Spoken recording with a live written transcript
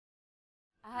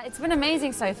It's been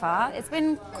amazing so far. It's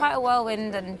been quite a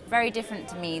whirlwind and very different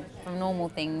to me from normal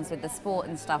things with the sport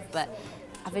and stuff, but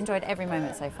I've enjoyed every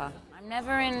moment so far. I'm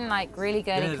never in like really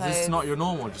girly clothes. This is not your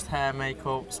normal, just hair,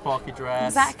 makeup, sparky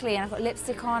dress. Exactly, and I've got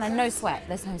lipstick on and no sweat.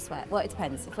 There's no sweat. Well, it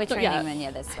depends. If we're training, then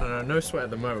yeah, there's sweat. No sweat at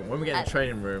the moment. When we get in the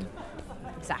training room,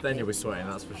 exactly. Then you'll be sweating,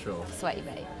 that's for sure. Sweaty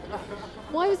babe.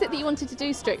 Why was it that you wanted to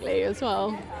do Strictly as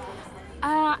well?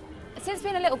 Since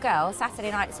being a little girl, Saturday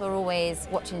nights were always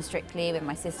watching Strictly with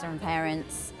my sister and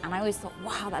parents, and I always thought,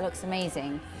 wow, that looks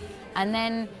amazing. And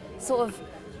then sort of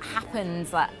happened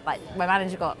that like my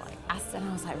manager got asked, and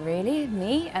I was like, really,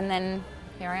 me? And then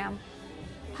here I am.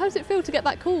 How does it feel to get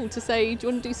that call to say, do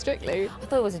you want to do Strictly? I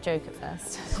thought it was a joke at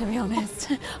first, to be honest.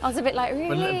 I was a bit like,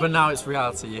 really? But now it's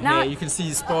reality. You're here, you can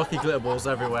see sparky glitter balls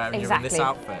everywhere, and you're in this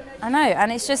outfit. I know,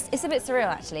 and it's a bit surreal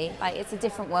actually. Like, it's a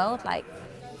different world. Like,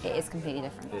 it is completely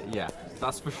different. Yeah,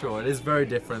 that's for sure. It is very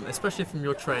different, especially from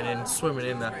your training, swimming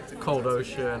in the cold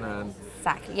ocean and...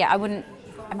 Exactly, yeah, I wouldn't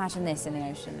imagine this in the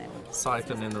ocean.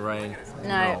 Cycling in the rain.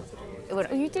 No. It would.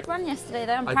 Oh, you did run yesterday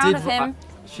though, I'm proud of him.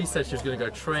 She said she was going to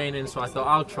go training, so I thought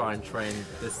I'll try and train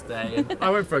this day. And I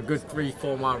went for a good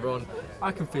 3-4 mile run.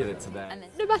 I can feel it today.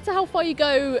 No matter how far you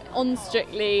go on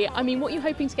Strictly, I mean, what are you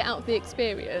hoping to get out of the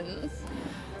experience?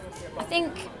 I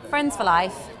think friends for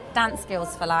life, dance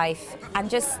skills for life, and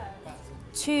just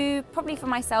to, probably for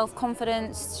myself,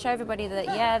 confidence, show everybody that,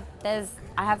 yeah,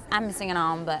 I'm missing an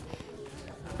arm, but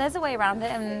there's a way around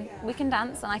it, and we can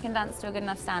dance, and I can dance to a good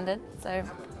enough standard, so.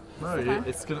 No,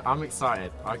 I'm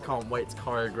excited. I can't wait to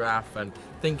choreograph and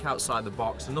think outside the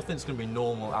box, and nothing's going to be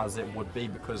normal as it would be,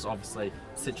 because obviously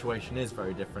the situation is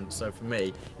very different. So for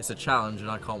me, it's a challenge,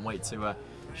 and I can't wait to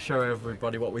show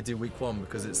everybody what we do week 1,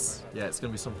 because it's going to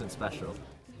be something special.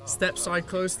 Step side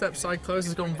close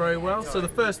has gone very well. So the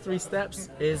first 3 steps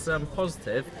is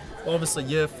positive. Obviously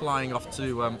you're flying off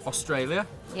to Australia.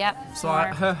 Yep. So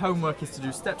her homework is to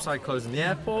do step side close in the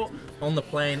airport, on the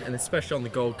plane, and especially on the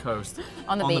Gold Coast.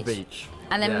 On the beach.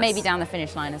 And then maybe down the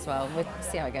finish line as well. We'll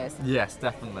see how it goes. Yes,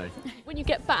 definitely. When you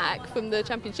get back from the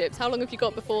championships, how long have you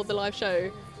got before the live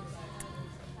show?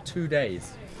 2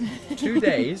 days. 2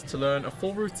 days to learn a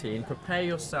full routine, prepare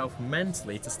yourself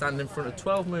mentally to stand in front of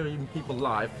 12 million people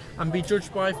live and be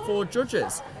judged by 4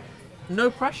 judges.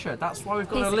 No pressure. That's why we've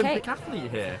got an Olympic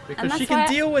athlete here, because she can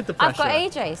deal with the pressure.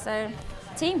 I've got AJ, so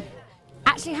team.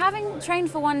 Actually, having trained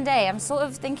for 1 day, I'm sort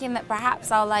of thinking that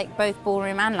perhaps I'll like both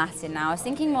ballroom and Latin now. I was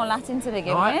thinking more Latin to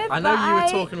begin with. I know you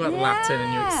were talking about Latin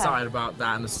and you're excited about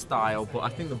that and the style, but I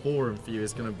think the ballroom for you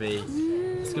is going to be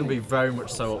it's going to be very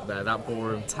much so up there. That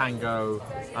ballroom, tango,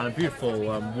 and a beautiful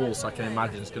waltz, I can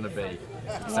imagine it's going to be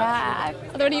exceptional. Yeah.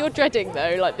 Are there any you're dreading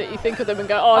though, like that you think of them and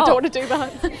go, oh, I don't want to do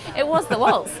that? It was the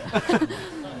waltz.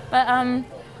 But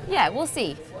yeah, we'll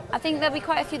see. I think there'll be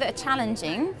quite a few that are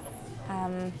challenging.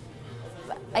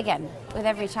 But again, with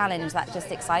every challenge, that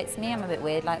just excites me. I'm a bit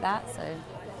weird like that, so.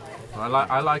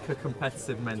 I like her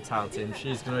competitive mentality, and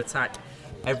she's going to attack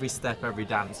every step, every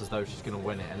dance as though she's going to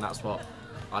win it, and that's what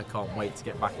I can't wait to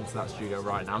get back into that studio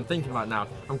right now. I'm thinking about it now.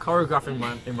 I'm choreographing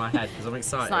in my head because I'm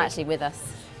excited. It's not actually with us.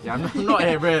 Yeah, I'm not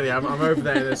here really. I'm over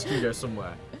there in the studio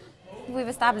somewhere. We've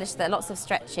established that lots of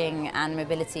stretching and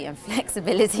mobility and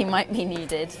flexibility might be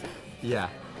needed. Yeah,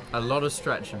 a lot of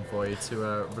stretching for you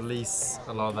to release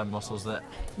a lot of them muscles that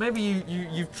maybe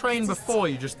you've trained before,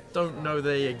 you just don't know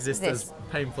they exist as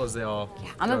painful as they are.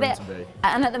 Yeah, I'm a bit,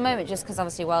 and at the moment, just because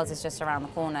obviously Worlds is just around the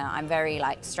corner, I'm very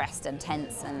like stressed and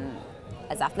tense and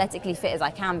as athletically fit as I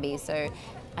can be, so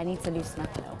I need to loosen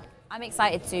up a little. I'm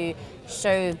excited to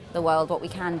show the world what we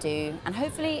can do and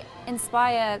hopefully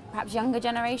inspire perhaps younger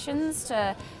generations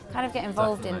to kind of get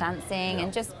involved in dancing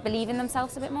and just believe in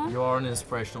themselves a bit more. You are an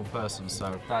inspirational person,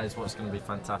 so that is what's going to be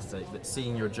fantastic. That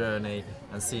seeing your journey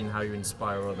and seeing how you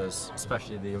inspire others,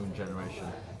 especially the young generation.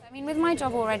 I mean, with my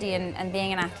job already and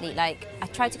being an athlete, like I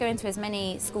try to go into as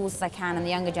many schools as I can and the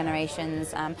younger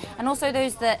generations, and also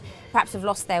those that perhaps have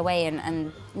lost their way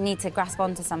and need to grasp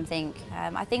onto something.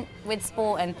 I think with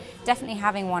sport and definitely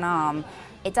having one arm,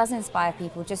 it does inspire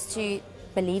people just to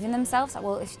believe in themselves. Like,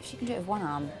 well, if she can do it with one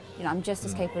arm, you know, I'm just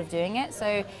as capable of doing it. So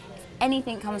if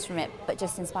anything comes from it, but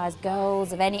just inspires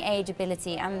girls of any age,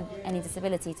 ability, and any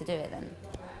disability to do it, then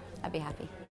I'd be happy.